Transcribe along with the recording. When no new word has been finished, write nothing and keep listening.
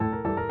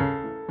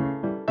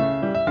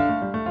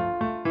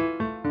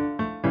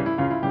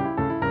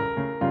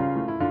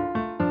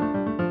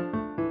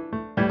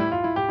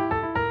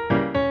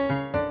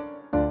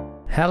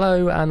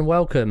Hello and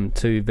welcome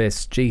to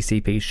this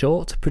GCP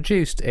Short,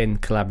 produced in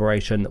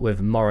collaboration with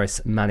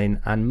Morris,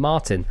 Manning and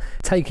Martin,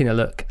 taking a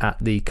look at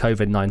the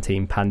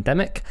COVID-19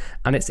 pandemic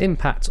and its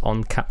impact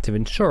on captive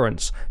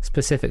insurance,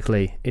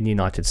 specifically in the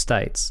United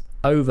States.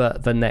 Over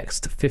the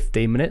next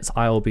 15 minutes,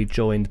 I will be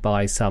joined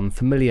by some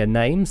familiar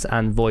names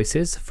and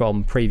voices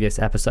from previous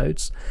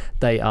episodes.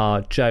 They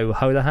are Joe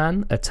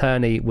Holohan,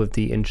 attorney with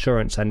the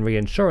insurance and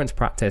reinsurance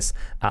practice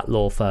at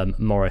law firm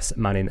Morris,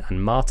 Manning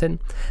and Martin,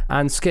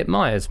 and Skip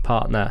Myers,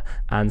 partner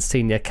and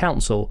senior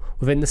counsel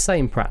within the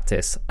same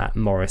practice at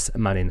Morris,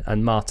 Manning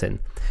and Martin.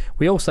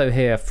 We also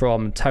hear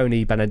from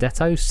Tony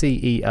Benedetto,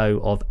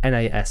 CEO of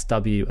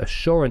NASW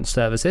Assurance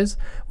Services,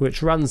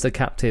 which runs the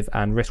captive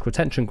and risk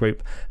retention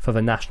group for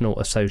the National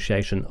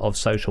Association of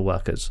Social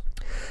Workers.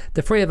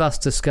 The three of us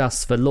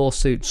discuss the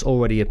lawsuits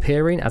already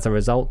appearing as a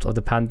result of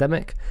the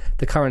pandemic,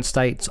 the current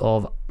state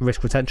of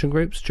risk retention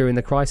groups during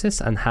the crisis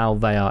and how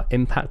they are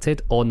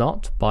impacted or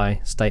not by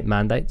state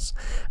mandates.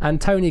 And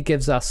Tony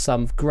gives us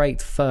some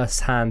great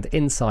first-hand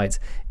insight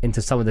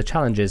into some of the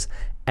challenges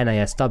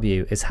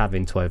NASW is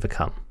having to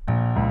overcome.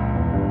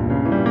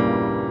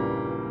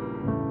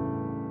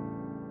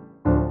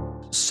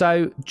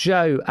 So,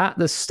 Joe, at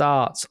the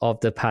start of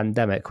the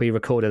pandemic, we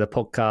recorded a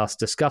podcast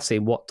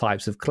discussing what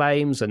types of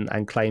claims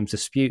and claims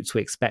disputes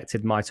we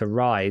expected might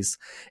arise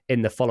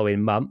in the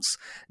following months.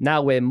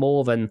 Now we're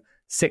more than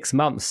 6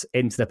 months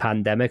into the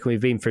pandemic, and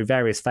we've been through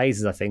various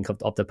phases, I think,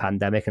 of the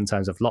pandemic in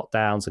terms of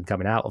lockdowns and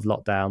coming out of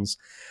lockdowns.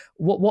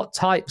 What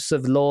types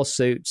of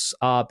lawsuits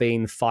are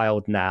being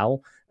filed now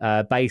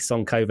based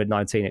on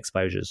COVID-19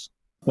 exposures?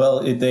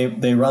 Well,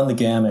 they run the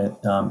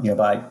gamut.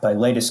 By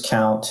latest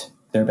count,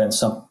 there have been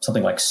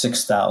something like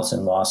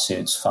 6,000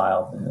 lawsuits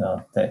filed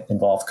that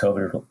involve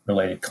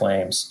COVID-related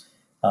claims.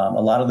 A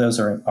lot of those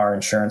are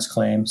insurance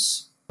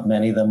claims.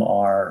 Many of them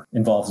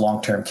involve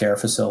long-term care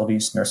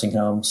facilities, nursing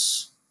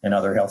homes, and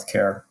other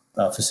healthcare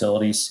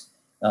facilities.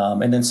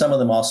 And then some of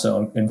them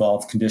also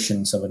involve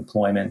conditions of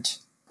employment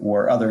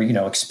or other,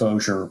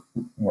 exposure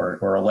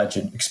or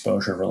alleged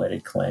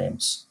exposure-related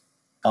claims.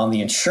 On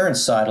the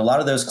insurance side, a lot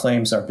of those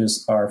claims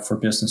are for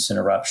business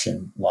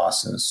interruption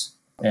losses.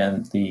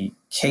 And the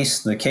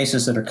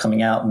cases that are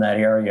coming out in that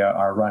area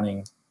are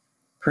running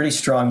pretty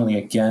strongly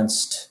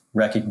against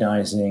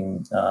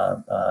recognizing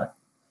the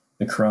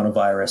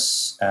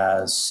coronavirus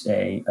as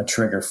a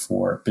trigger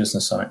for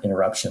business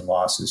interruption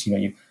losses.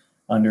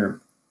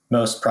 Under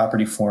most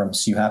property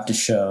forms, you have to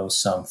show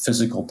some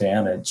physical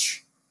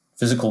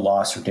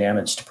loss or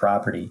damage to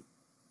property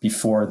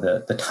before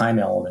the time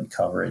element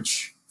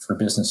coverage for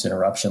business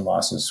interruption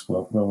losses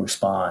will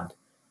respond.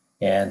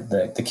 And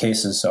the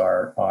cases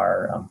are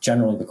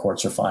generally, the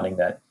courts are finding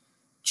that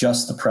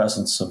just the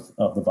presence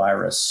of the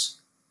virus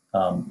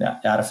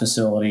at a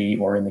facility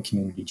or in the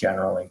community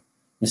generally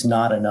is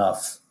not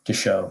enough to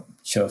show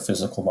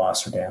physical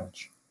loss or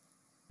damage.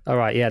 All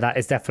right, yeah, that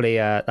is definitely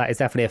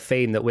a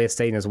theme that we're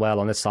seeing as well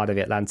on this side of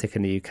the Atlantic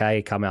in the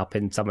UK, coming up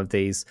in some of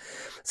these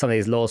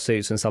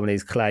lawsuits and some of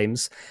these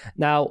claims.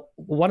 Now,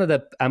 one of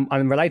the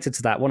and related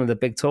to that, one of the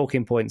big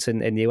talking points in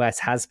the US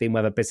has been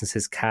whether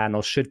businesses can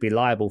or should be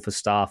liable for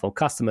staff or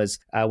customers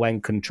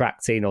when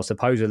contracting or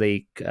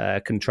supposedly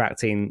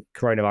contracting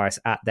coronavirus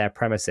at their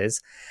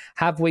premises.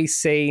 Have we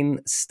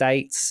seen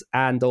states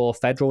and or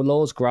federal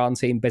laws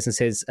granting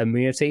businesses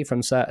immunity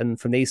from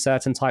these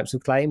certain types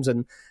of claims?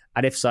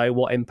 And if so,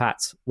 what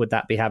impact would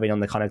that be having on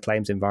the kind of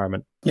claims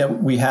environment? Yeah,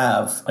 we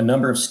have. A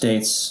number of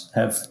states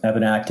have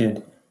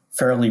enacted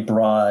fairly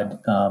broad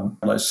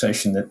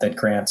legislation that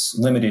grants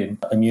limited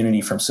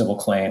immunity from civil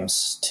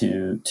claims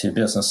to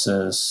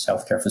businesses,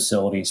 healthcare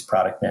facilities,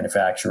 product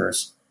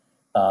manufacturers,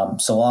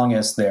 so long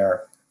as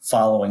they're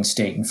following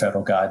state and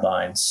federal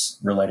guidelines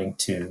relating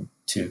to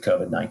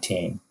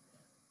COVID-19.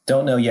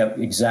 Don't know yet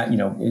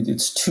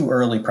it's too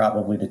early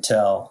probably to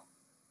tell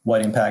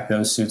what impact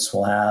those suits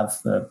will have.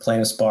 The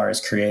plaintiff's bar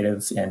is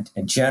creative, and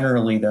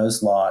generally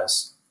those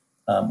laws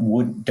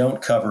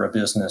don't cover a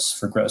business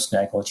for gross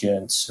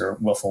negligence or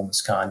willful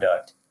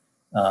misconduct.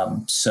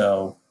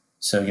 So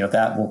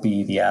that will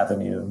be the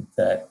avenue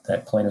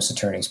that plaintiffs'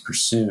 attorneys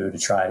pursue to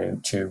try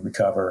to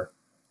recover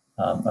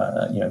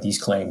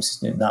these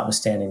claims,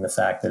 notwithstanding the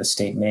fact that a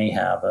state may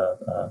have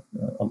a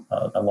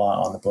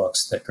law on the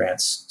books that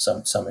grants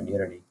some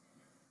immunity.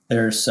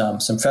 There's some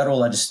federal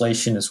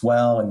legislation as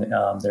well,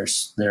 and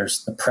there's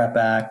the PrEP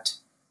Act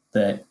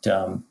that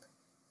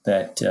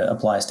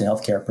applies to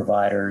healthcare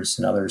providers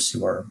and others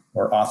who are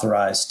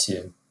authorized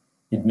to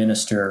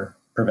administer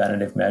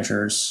preventative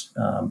measures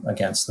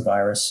against the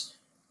virus.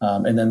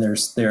 And then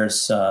there's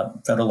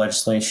federal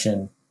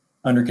legislation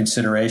under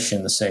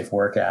consideration, the Safe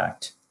Work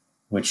Act,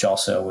 which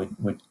also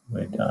would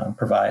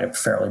provide a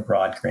fairly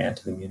broad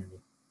grant of immunity.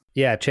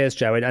 Yeah, cheers,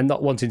 Joe. And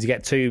not wanting to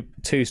get too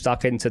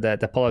stuck into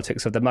the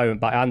politics of the moment,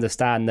 but I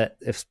understand that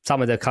if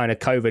some of the kind of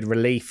COVID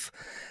relief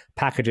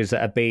packages that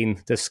have been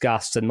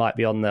discussed and might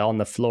be on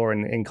the floor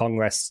in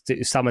Congress,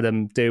 some of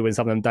them do and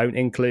some of them don't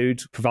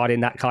include providing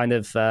that kind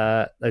of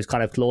those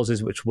kind of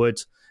clauses which would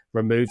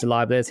remove the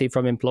liability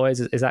from employers.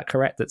 Is that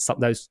correct?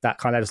 That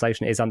kind of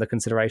legislation is under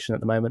consideration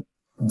at the moment?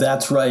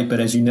 That's right, but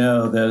as you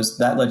know,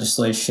 that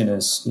legislation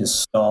is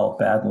stalled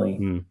badly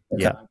in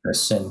Yeah.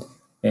 Congress, and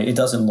it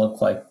doesn't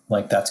look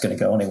like that's going to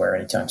go anywhere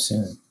anytime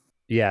soon.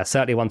 Yeah,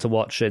 certainly one to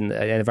watch in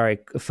a very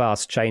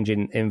fast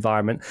changing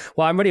environment.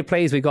 Well, I'm really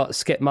pleased we've got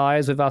Skip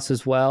Myers with us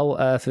as well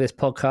for this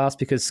podcast,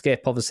 because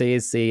Skip obviously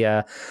is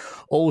the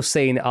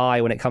all-seeing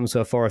eye when it comes to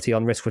authority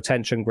on risk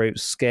retention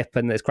groups, Skip,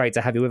 and it's great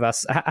to have you with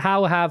us.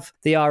 How have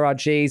the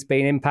RRGs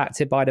been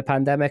impacted by the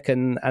pandemic,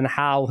 and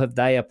how have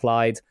they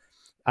applied?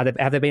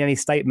 Have there been any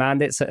state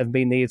mandates that have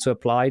been needed to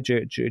apply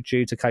due to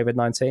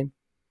COVID-19?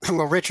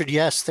 Well, Richard,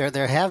 yes,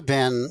 there have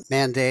been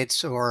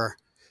mandates or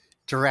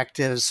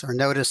directives or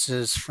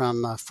notices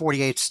from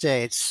 48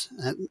 states.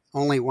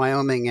 Only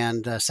Wyoming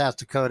and South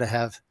Dakota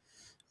have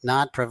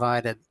not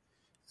provided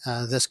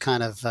these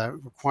kind of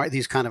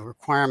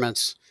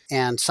requirements.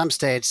 And some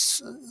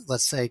states,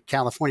 let's say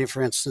California,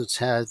 for instance,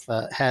 has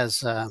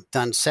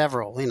done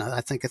several. I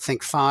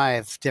think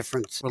 5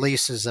 different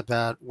releases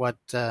about what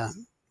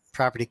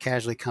property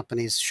casualty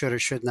companies should or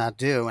should not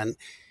do.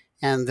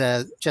 And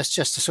just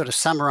to sort of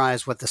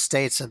summarize what the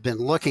states have been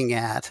looking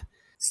at,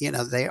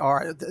 they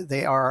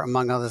are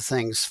among other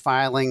things,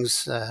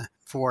 filings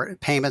for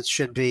payments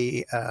should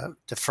be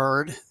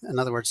deferred. In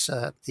other words,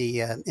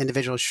 the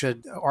individuals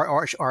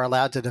are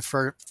allowed to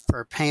defer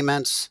for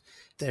payments.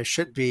 There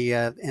should be,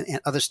 and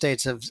other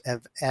states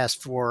have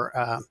asked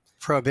for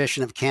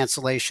prohibition of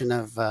cancellation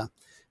of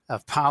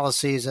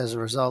policies as a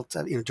result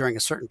of, during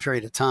a certain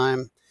period of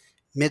time.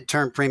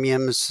 Midterm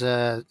premiums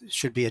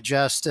should be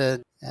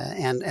adjusted,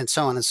 and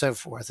so on and so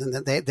forth. And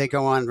they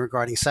go on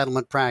regarding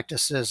settlement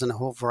practices and a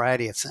whole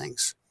variety of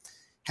things.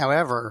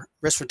 However,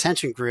 risk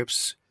retention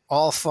groups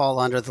all fall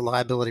under the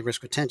Liability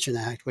Risk Retention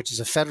Act, which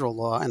is a federal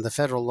law, and the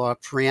federal law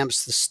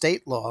preempts the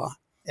state law,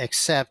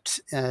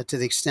 except to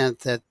the extent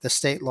that the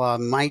state law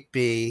might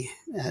be,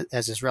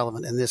 as is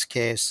relevant in this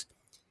case,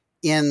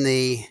 in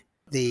the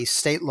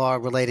state law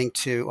relating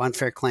to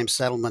unfair claim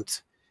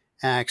settlement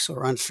acts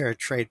or Unfair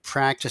Trade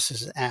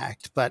Practices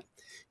Act. But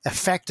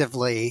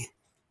effectively,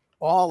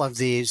 all of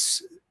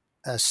these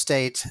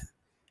state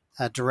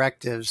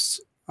directives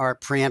are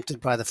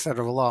preempted by the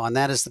federal law, and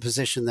that is the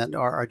position that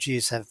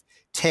RRGs have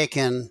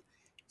taken,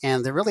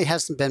 and there really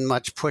hasn't been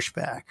much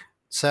pushback.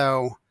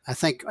 So I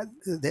think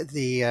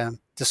the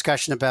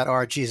discussion about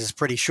RRGs is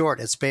pretty short.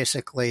 It's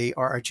basically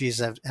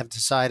RRGs have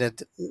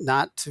decided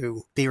not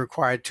to be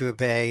required to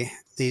obey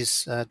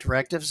these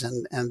directives,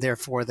 and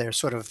therefore they're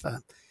sort of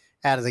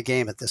out of the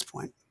game at this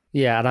point.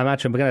 Yeah, and I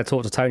imagine we're going to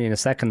talk to Tony in a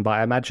second, but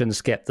I imagine,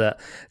 Skip, that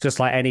just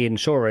like any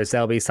insurers,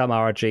 there'll be some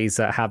RRGs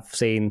that have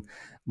seen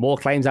more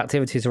claims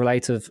activities as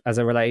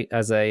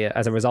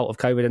a result of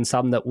COVID, and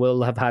some that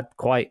will have had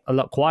quite a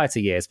lot quieter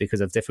years because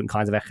of different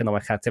kinds of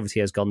economic activity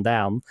has gone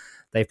down.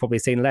 They've probably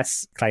seen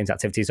less claims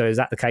activity. So is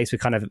that the case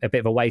with kind of a bit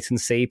of a wait and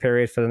see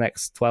period for the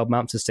next 12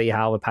 months to see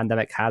how the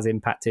pandemic has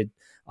impacted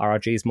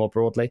RRGs more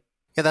broadly?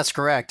 Yeah, that's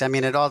correct. I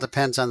mean, it all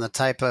depends on the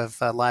type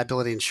of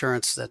liability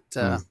insurance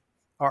that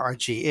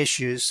RRG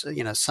issues.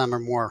 Some are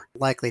more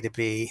likely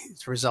to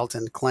result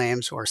in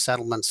claims or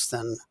settlements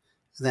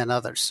than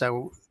others.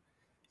 So,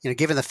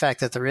 given the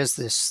fact that there is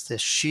this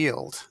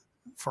shield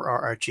for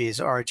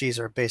RRGs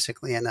are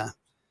basically in a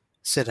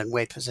sit and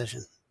wait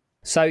position.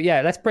 So, yeah,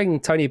 let's bring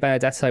Tony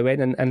Benedetto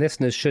in, and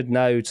listeners should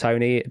know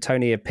Tony.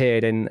 Tony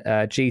appeared in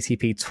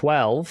GCP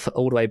 12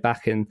 all the way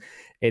back in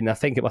I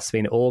think it must have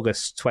been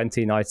August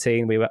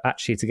 2019. We were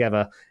actually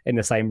together in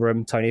the same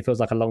room. Tony, it feels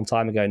like a long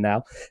time ago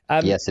now.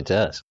 Yes, it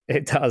does.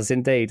 It does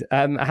indeed.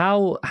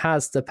 How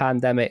has the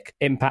pandemic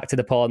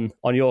impacted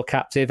on your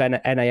captive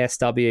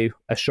NASW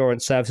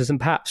assurance services? And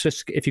perhaps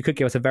just if you could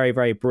give us a very,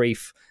 very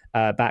brief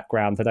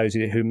background for those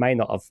who may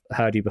not have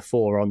heard you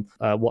before on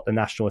what the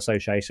National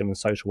Association of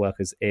Social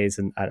Workers is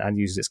and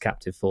uses its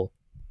captive for.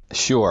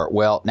 Sure.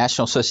 Well,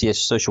 National Association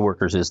of Social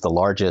Workers is the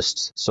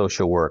largest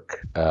social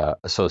work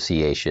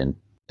association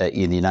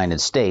in the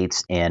United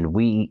States, and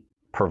we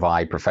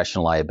provide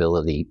professional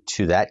liability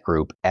to that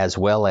group, as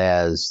well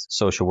as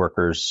social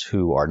workers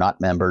who are not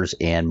members,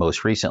 and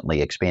most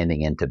recently expanding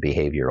into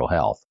behavioral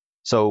health.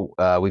 So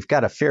we've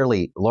got a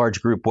fairly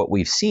large group. What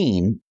we've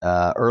seen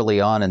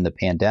early on in the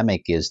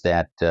pandemic is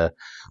that the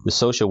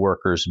social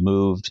workers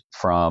moved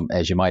from,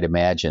 as you might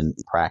imagine,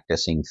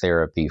 practicing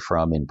therapy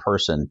from in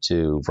person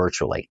to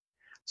virtually.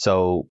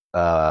 So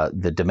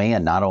the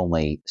demand not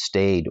only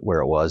stayed where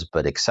it was,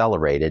 but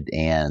accelerated.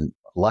 And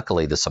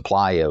luckily, the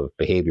supply of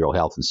behavioral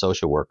health and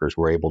social workers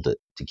were able to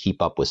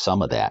keep up with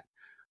some of that,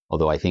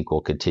 although I think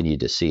we'll continue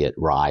to see it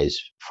rise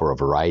for a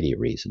variety of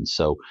reasons.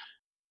 So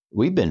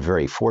we've been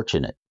very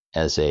fortunate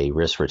as a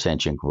risk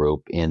retention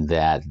group in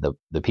that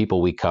the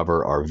people we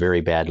cover are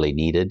very badly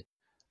needed.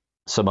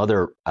 Some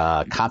other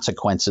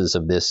consequences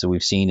of this that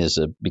we've seen is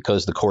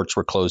because the courts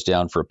were closed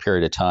down for a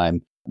period of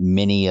time,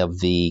 many of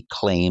the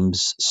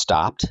claims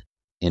stopped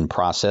in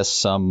process.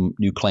 Some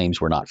new claims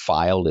were not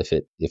filed if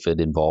it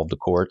involved the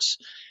courts.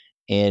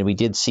 And we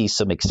did see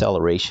some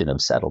acceleration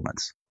of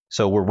settlements.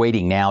 So we're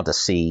waiting now to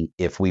see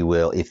if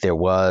there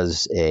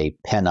was a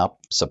pent-up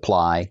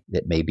supply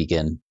that may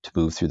begin to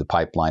move through the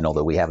pipeline,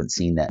 although we haven't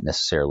seen that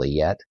necessarily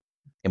yet.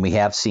 And we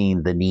have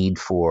seen the need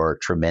for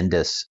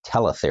tremendous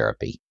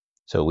teletherapy.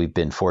 So we've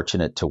been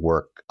fortunate to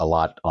work a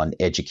lot on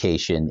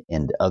education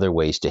and other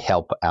ways to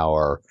help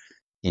our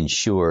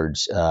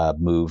insureds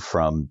move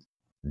from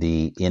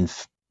the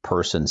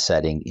in-person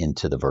setting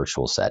into the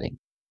virtual setting.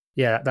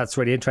 Yeah, that's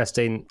really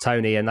interesting,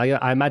 Tony. And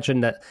I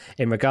imagine that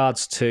in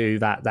regards to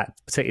that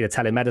particular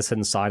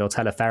telemedicine side or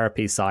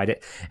teletherapy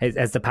side,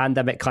 has the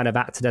pandemic kind of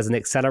acted as an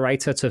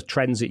accelerator to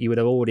trends that you would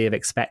already have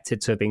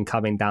expected to have been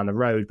coming down the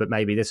road, but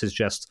maybe this has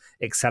just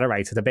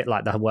accelerated, a bit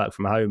like the work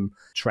from home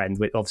trend.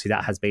 Obviously,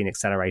 that has been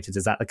accelerated.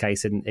 Is that the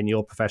case in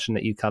your profession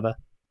that you cover?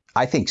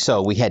 I think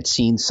so. We had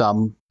seen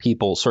some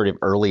people, sort of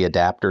early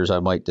adapters, I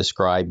might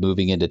describe,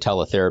 moving into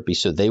teletherapy,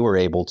 so they were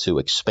able to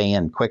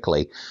expand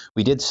quickly.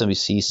 We did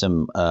see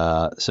some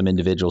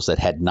individuals that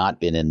had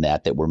not been in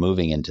that were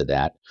moving into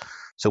that.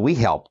 So we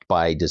helped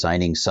by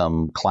designing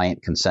some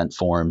client consent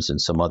forms and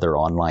some other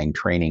online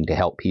training to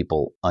help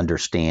people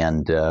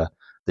understand the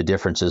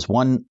differences.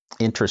 One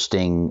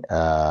interesting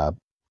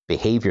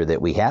behavior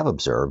that we have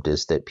observed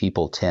is that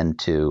people tend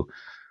to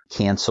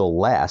cancel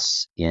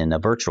less in a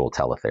virtual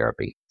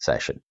teletherapy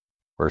session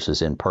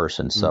versus in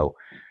person. So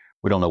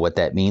we don't know what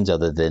that means,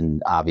 other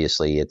than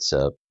obviously it's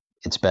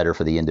better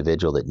for the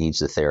individual that needs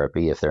the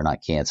therapy if they're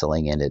not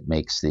canceling, and it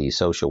makes the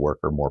social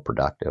worker more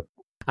productive.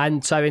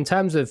 And so in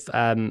terms of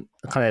kind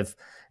of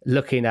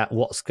looking at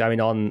what's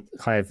going on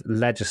kind of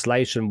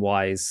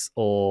legislation-wise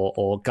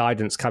or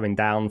guidance coming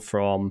down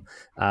from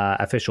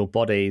official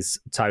bodies,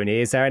 Tony,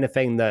 is there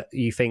anything that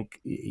you think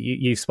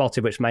you've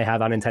spotted which may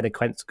have unintended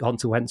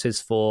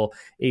consequences for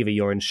either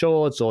your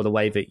insureds or the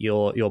way that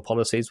your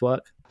policies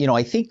work?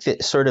 I think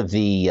that sort of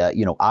the,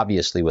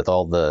 obviously with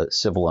all the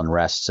civil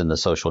unrests and the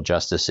social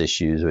justice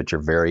issues, which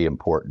are very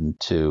important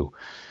to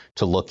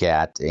look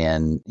at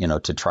and,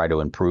 to try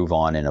to improve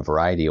on in a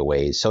variety of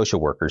ways, social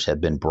workers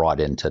have been brought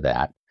into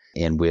that.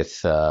 And with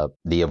the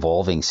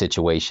evolving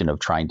situation of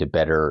trying to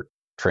better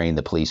train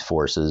the police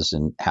forces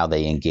and how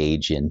they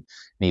engage in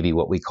maybe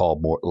what we call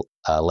more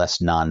less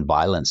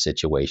nonviolent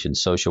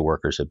situations, social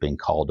workers have been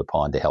called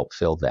upon to help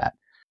fill that.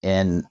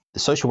 And the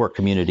social work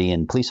community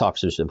and police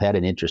officers have had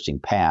an interesting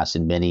past.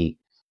 In many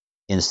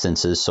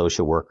instances,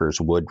 social workers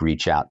would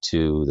reach out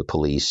to the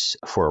police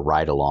for a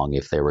ride along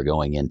if they were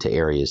going into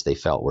areas they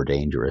felt were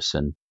dangerous.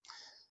 And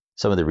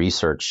some of the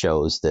research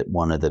shows that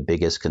one of the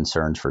biggest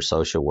concerns for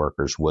social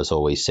workers was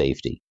always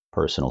safety,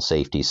 personal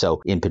safety.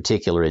 So in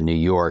particular in New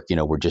York,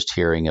 we're just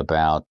hearing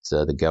about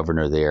the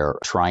governor there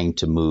trying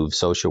to move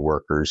social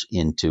workers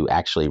into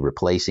actually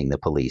replacing the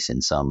police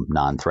in some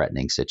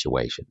non-threatening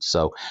situations.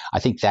 So I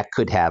think that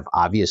could have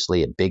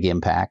obviously a big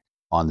impact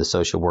on the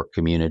social work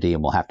community,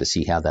 and we'll have to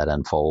see how that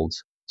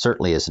unfolds.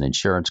 Certainly as an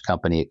insurance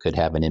company, it could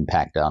have an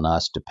impact on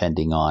us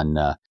depending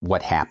on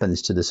what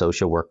happens to the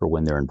social worker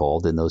when they're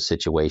involved in those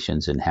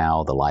situations and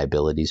how the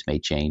liabilities may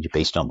change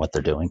based on what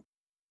they're doing.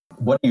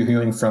 What are you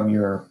hearing from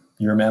your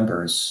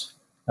members?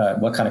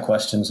 What kind of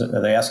questions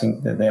are they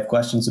asking? Do they have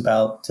questions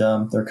about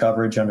their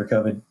coverage under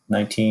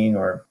COVID-19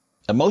 or?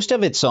 Most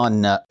of it's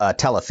on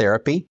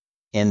teletherapy.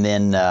 And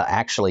then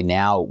actually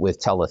now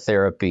with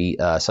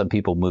teletherapy, some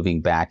people moving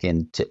back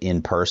into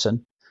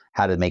in-person,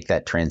 how to make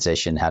that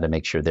transition, how to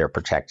make sure they're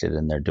protected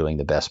and they're doing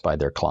the best by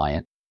their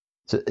client.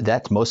 So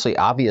that's mostly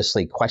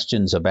obviously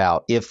questions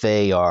about if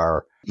they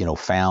are,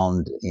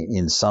 found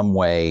in some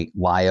way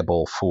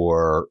liable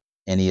for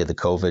any of the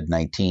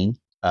COVID-19.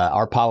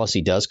 Our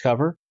policy does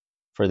cover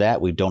for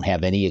that. We don't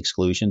have any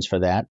exclusions for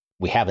that.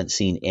 We haven't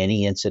seen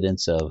any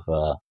incidents of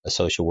a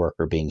social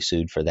worker being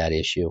sued for that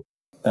issue.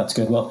 That's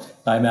good. Well,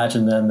 I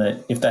imagine then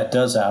that if that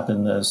does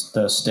happen,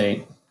 those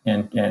state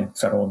and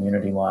federal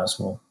immunity laws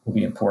will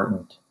be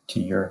important to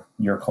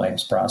your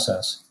claims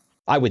process.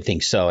 I would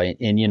think so.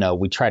 And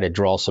we try to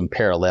draw some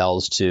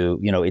parallels to,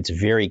 it's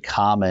very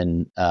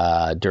common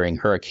during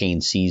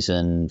hurricane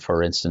season,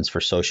 for instance, for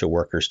social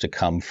workers to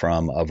come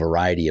from a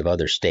variety of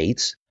other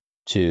states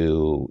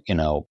to,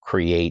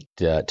 create,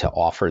 to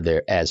offer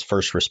their, as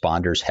first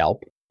responders,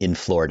 help in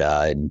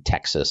Florida and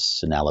Texas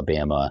and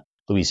Alabama,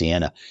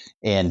 Louisiana.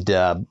 And,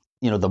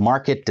 the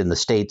market and the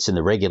states and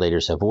the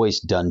regulators have always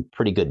done a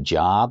pretty good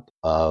job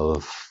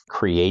of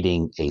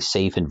creating a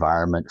safe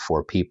environment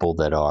for people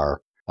that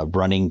are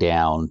running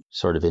down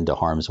sort of into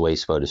harm's way,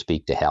 so to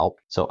speak, to help.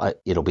 So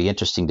it'll be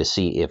interesting to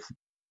see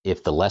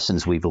if the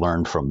lessons we've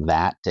learned from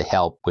that to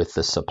help with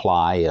the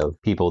supply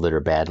of people that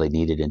are badly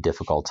needed in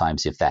difficult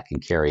times, if that can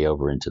carry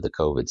over into the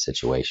COVID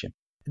situation.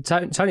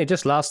 Tony,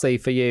 just lastly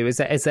for you, is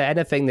there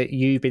anything that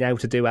you've been able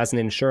to do as an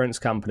insurance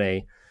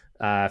company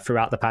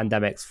throughout the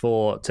pandemics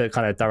to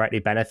kind of directly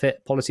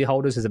benefit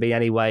policyholders? Has there been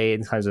any way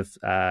in terms of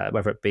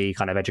whether it be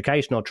kind of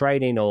education or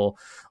training or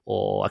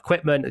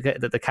equipment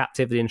that the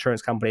captive, the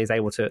insurance company, is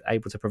able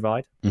to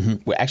provide? Mm-hmm.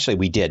 Well, actually,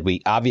 we did.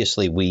 We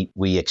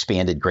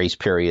expanded grace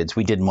periods.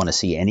 We didn't want to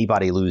see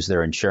anybody lose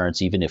their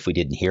insurance, even if we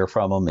didn't hear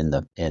from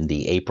them in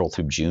the April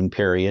through June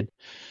period.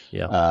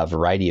 a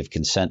variety of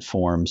consent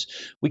forms.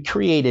 We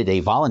created a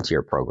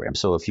volunteer program.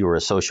 So if you were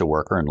a social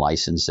worker and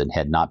licensed and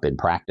had not been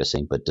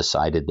practicing but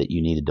decided that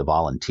you needed to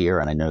volunteer,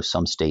 and I know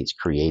some states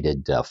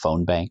created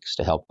phone banks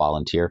to help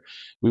volunteer,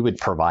 we would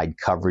provide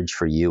coverage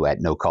for you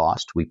at no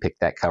cost. We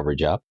picked that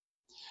coverage up.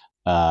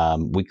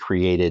 We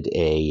created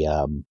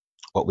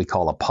what we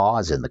call a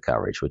pause in the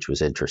coverage, which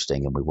was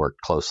interesting, and we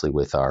worked closely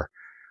with our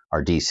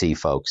DC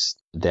folks,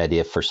 that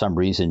if for some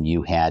reason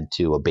you had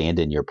to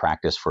abandon your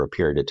practice for a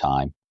period of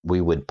time,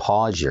 we would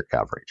pause your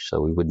coverage.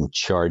 So we wouldn't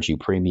charge you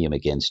premium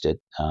against it.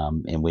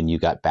 And when you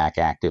got back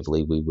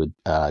actively, we would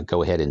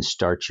go ahead and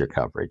start your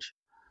coverage.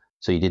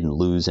 So you didn't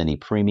lose any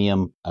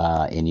premium,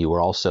 and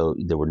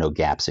there were no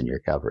gaps in your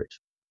coverage.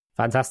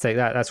 Fantastic.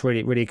 That's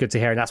really, really good to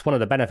hear. And that's one of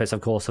the benefits, of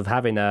course, of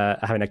having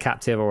a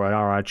captive or an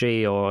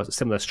RRG or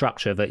similar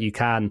structure, that you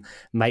can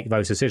make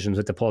those decisions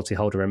with the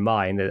policyholder in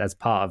mind as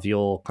part of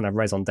your kind of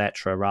raison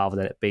d'etre, rather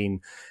than it being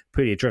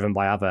purely driven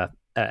by other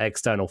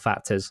external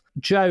factors.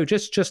 Joe,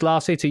 just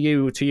lastly to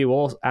you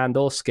or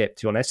Skip,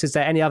 to be honest, is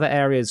there any other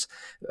areas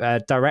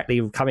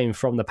directly coming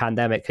from the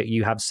pandemic that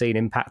you have seen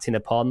impacting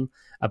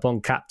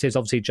upon captives?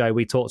 Obviously, Joe,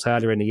 we talked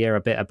earlier in the year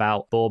a bit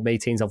about board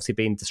meetings obviously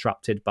being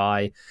disrupted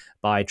by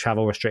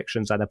travel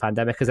restrictions and the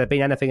pandemic. Has there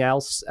been anything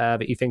else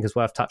that you think is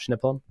worth touching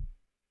upon?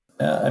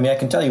 I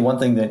can tell you one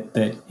thing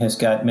that has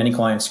got many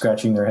clients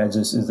scratching their heads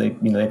is they've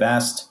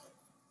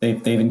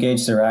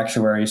engaged their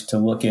actuaries to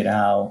look at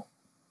how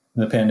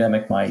the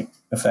pandemic might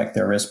affect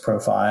their risk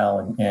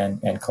profile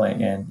and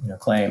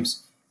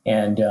claims,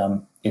 and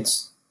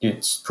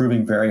it's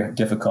proving very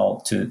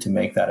difficult to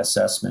make that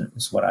assessment,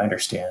 is what I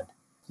understand.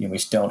 We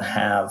just don't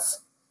have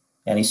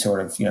any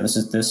sort of this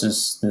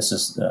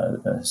is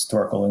a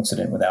historical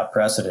incident without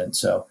precedent.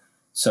 So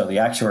the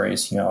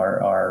actuaries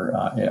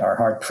are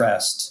hard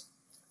pressed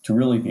to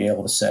really be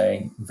able to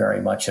say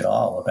very much at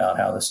all about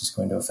how this is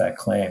going to affect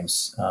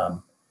claims,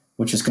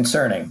 which is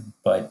concerning.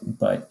 But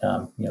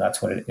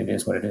that's what it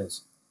is. What it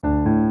is.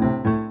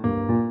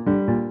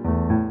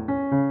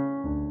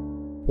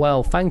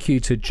 Well, thank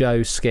you to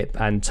Joe, Skip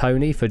and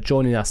Tony for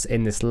joining us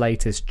in this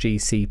latest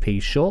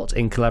GCP short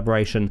in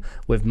collaboration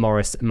with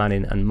Morris,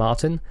 Manning and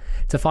Martin.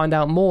 To find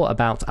out more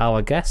about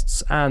our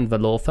guests and the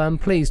law firm,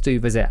 please do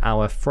visit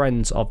our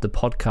Friends of the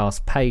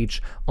Podcast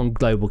page on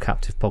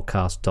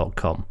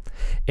globalcaptivepodcast.com.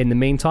 In the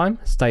meantime,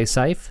 stay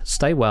safe,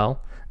 stay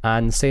well,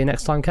 and see you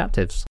next time,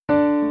 captives.